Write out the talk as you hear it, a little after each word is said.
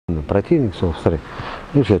противник, все, смотри.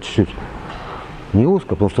 Видишь, я чуть-чуть не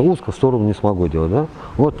узко, потому что узко в сторону не смогу делать, да?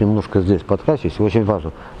 Вот немножко здесь подкачиваюсь, очень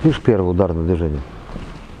важно. Видишь, первый ударное движение.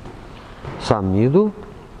 Сам не иду.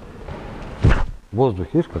 Воздух,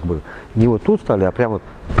 видишь, как бы не вот тут стали, а прямо вот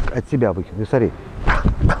от себя выкину. И смотри.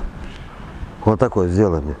 Вот такое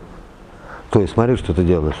сделай мне. То есть смотри, что ты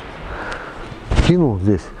делаешь. Кинул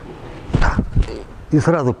здесь. И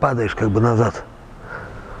сразу падаешь как бы назад.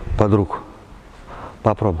 Под руку.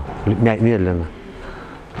 Попробуй. Медленно.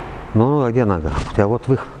 Ну, а где нога? У тебя вот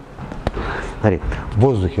выход. Смотри, в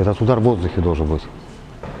воздухе, этот удар в воздухе должен быть.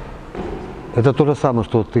 Это то же самое,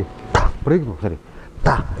 что ты прыгнул, смотри.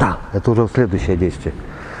 Это уже следующее действие.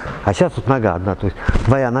 А сейчас вот нога одна. То есть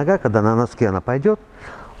твоя нога, когда на носке она пойдет,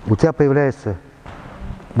 у тебя появляется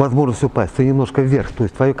возможность упасть. Ты немножко вверх. То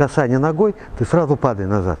есть твое касание ногой, ты сразу падай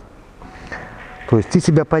назад. То есть ты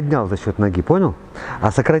себя поднял за счет ноги, понял?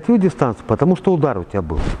 А сократил дистанцию, потому что удар у тебя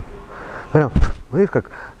был. Прям, видишь,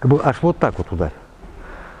 как бы аж вот так вот ударь.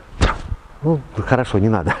 Ну, хорошо, не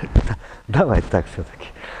надо. Давай так все-таки.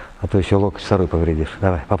 А то еще локоть второй повредишь.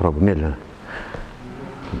 Давай, попробуй, медленно.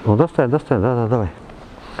 Ну, достань, да, давай.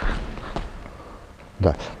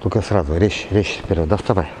 Да, только сразу, резче вперед,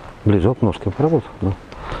 доставай. Ближе, оп, ножкой поработай. Ну.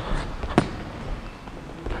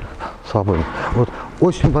 Свободно. Вот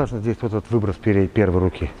очень важно здесь вот этот выброс первой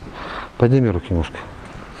руки. Подними руки немножко.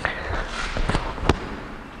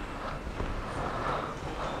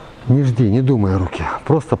 Не жди, не думай о руке.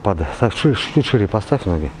 Просто падай. Чуть шире поставь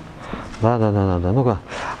ноги. Да. Ну-ка.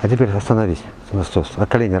 А теперь остановись. А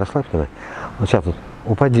колени расслабь давай. Вот сейчас вот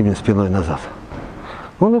упади мне спиной назад.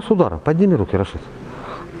 Ну, с удара. Подними руки, Рашид.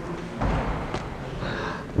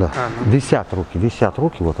 Да. Висят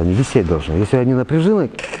руки, вот они висеть должны. Если они напряжены,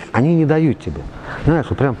 они не дают тебе. Знаешь,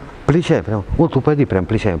 вот прям плечами, прям, вот упади прям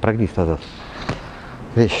плечами, прогнись назад.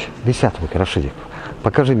 Висят руки, Рашидик.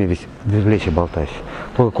 Покажи мне плечи болтающие.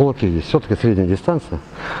 Только кулаки здесь, все-таки средняя дистанция.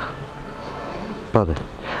 Падай.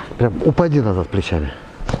 Прям упади назад плечами.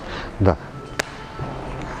 Да.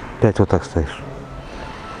 Опять вот так стоишь.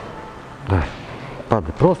 Да.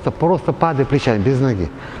 Падай. Просто падай плечами, без ноги.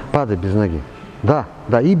 Падай без ноги. Да,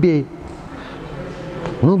 и бей.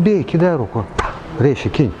 Ну бей, кидай руку. Резче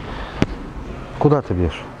кинь. Куда ты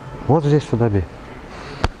бьешь? Вот здесь сюда бей.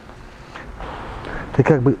 Ты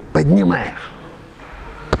как бы поднимаешь.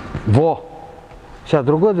 Во! Сейчас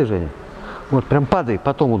другое движение. Вот прям падай,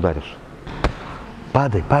 потом ударишь.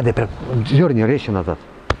 Падай, прям дерни резче назад.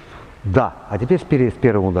 Да, а теперь с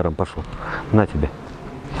первым ударом пошел. На тебе.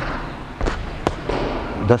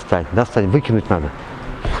 Достань, выкинуть надо.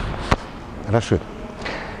 Рашид,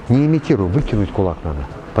 не имитируй, выкинуть кулак надо.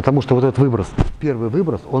 Потому что вот этот выброс, первый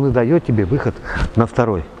выброс, он и дает тебе выход на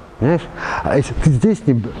второй. Понимаешь? А если ты здесь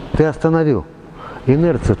ты остановил.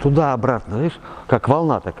 Инерция туда-обратно, видишь, как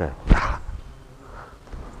волна такая.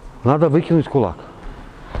 Надо выкинуть кулак.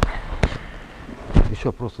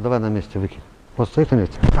 Еще просто давай на месте выкинь. Вот стоит на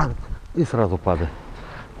месте. И сразу падай.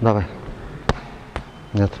 Давай.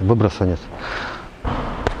 Нет, выброса нет.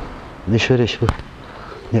 Еще резче.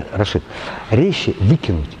 Нет, Рашид. Резче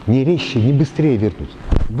выкинуть. Не резче, не быстрее вернуть.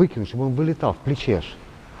 Выкинуть, чтобы он вылетал в плече аж.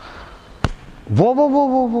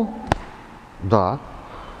 Во. Да.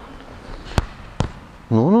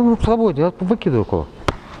 Ну, свободнее. Я выкидываю кулак.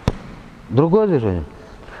 Другое движение.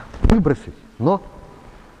 Выбросить. Но.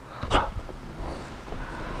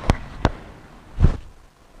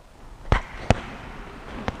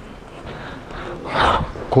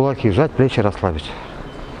 Кулаки сжать, плечи расслабить.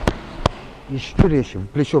 Еще резче,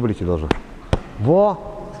 плечо влететь должно. Во,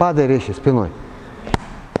 падай резче спиной.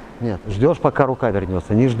 Нет, ждешь, пока рука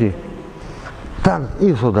вернется, не жди. Там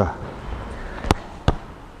и сюда.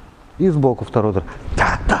 И сбоку второй удар.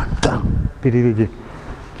 Да. Переведи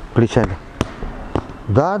плечами.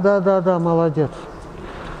 Да, молодец.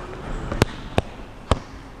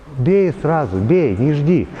 Бей сразу, бей, не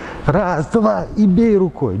жди. Раз, два, и бей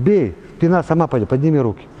рукой, бей. Спина сама пойдет, подними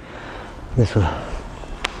руки. Иди сюда.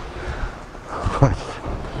 Хватит.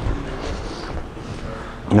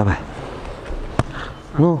 Давай.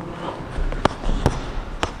 Ну,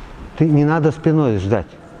 ты не надо спиной ждать.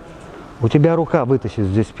 У тебя рука вытащит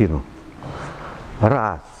здесь спину.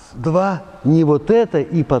 Раз, два, не вот это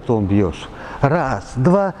и потом бьешь. Раз,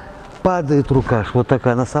 два, падает рука, вот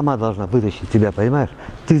такая, она сама должна вытащить тебя, понимаешь?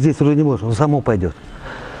 Ты здесь уже не можешь, он само пойдет.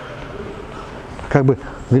 Как бы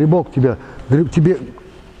грибок тебе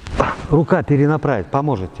рука перенаправит,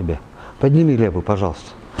 поможет тебе. Подними левую,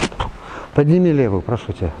 пожалуйста. Подними левую,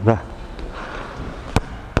 прошу тебя, да.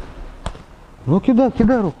 Ну кидай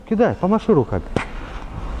руку, кидай, помаши руками.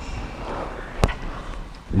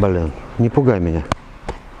 Блин, не пугай меня.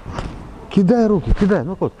 Кидай руки, кидай,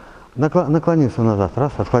 ну вот. Наклонился назад,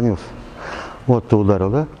 раз, отклонился. Вот ты ударил,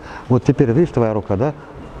 да? Вот теперь, видишь, твоя рука, да?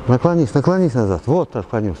 Наклонись назад, вот ты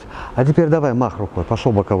отклонился. А теперь давай мах рукой,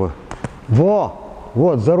 пошел боковой.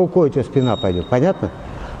 Вот, за рукой у тебя спина пойдет, понятно?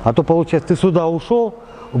 А то получается, ты сюда ушел,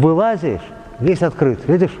 вылазишь, весь открыт,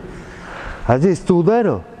 видишь? А здесь ты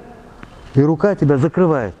ударил, и рука тебя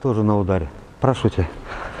закрывает тоже на ударе. Прошу тебя.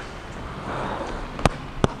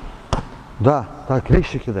 Да, так,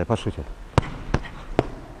 легче кидай, прошу тебя.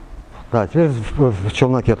 Да, теперь в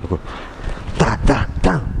челноке такой. Да.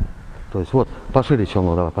 То есть вот, пошире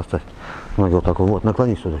челнок давай поставь. Ноги вот такой, вот,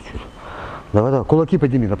 наклонись сюда чуть. Давай, кулаки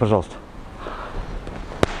подними, да, пожалуйста.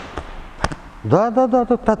 Да,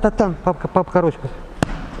 папа, короче.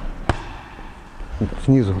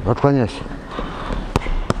 Снизу, отклоняйся.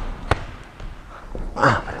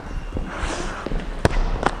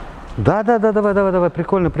 Да, давай,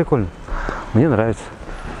 прикольно. Мне нравится.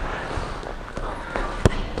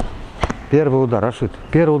 Первый удар, Рашид.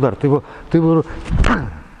 Первый удар. Ты его...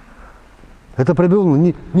 Это пробил,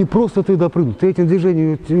 не просто ты допрыгнул. Ты этим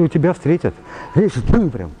движением у тебя встретят. Видишь,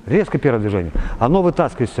 прям. Резко первое движение. Оно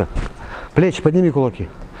вытаскивается. Плечи, подними кулаки.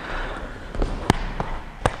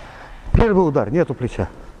 Первый удар, нету плеча.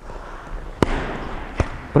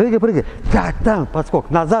 Прыгай. Там, подскок.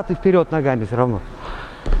 Назад и вперед ногами все равно.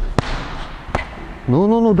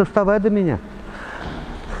 Ну, доставай до меня.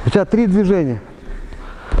 У тебя 3 движения.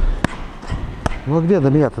 Ну где до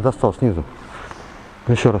меня ты достал снизу?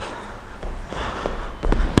 Еще раз.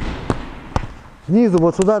 Снизу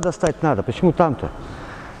вот сюда достать надо. Почему там-то?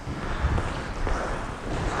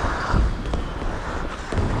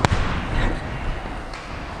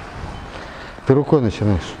 Ты рукой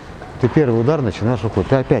начинаешь. Ты первый удар начинаешь рукой.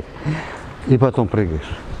 Ты опять. И потом прыгаешь.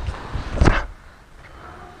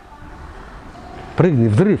 Прыгни,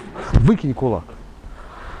 взрыв. Выкинь кулак.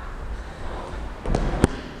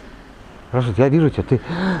 Хорошо, я вижу тебя, ты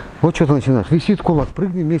вот что ты начинаешь. Висит кулак,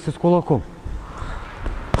 прыгни вместе с кулаком.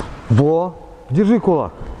 Держи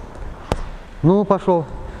кулак. Ну, пошел.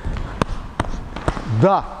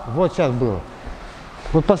 Да, вот сейчас было.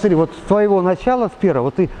 Вот посмотри, вот с твоего начала, с первого,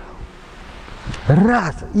 вот ты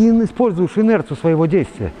раз, и используешь инерцию своего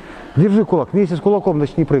действия. Держи кулак, вместе с кулаком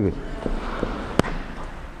начни прыгать.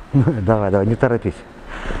 Давай, не торопись.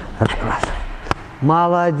 Раз.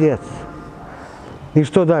 Молодец. И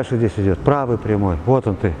что дальше здесь идет? Правый прямой. Вот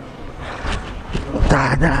он ты.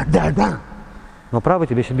 Да. Но правый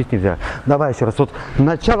тебе сейчас бить нельзя. Давай еще раз. Вот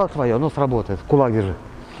начало твое, оно сработает. Кулак держи.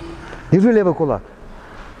 Держи левый кулак.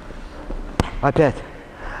 Опять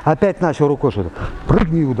начал рукой что-то.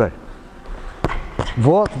 Прыгни и ударь.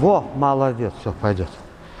 Вот, молодец. Все, пойдет.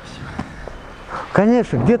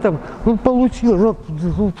 Конечно, где-то получилось.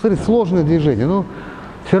 Посмотри, сложное движение. Но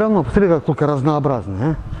все равно, посмотри, как только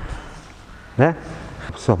разнообразное. А? Да?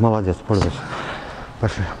 Все, молодец, пользуйся.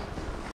 Пошли.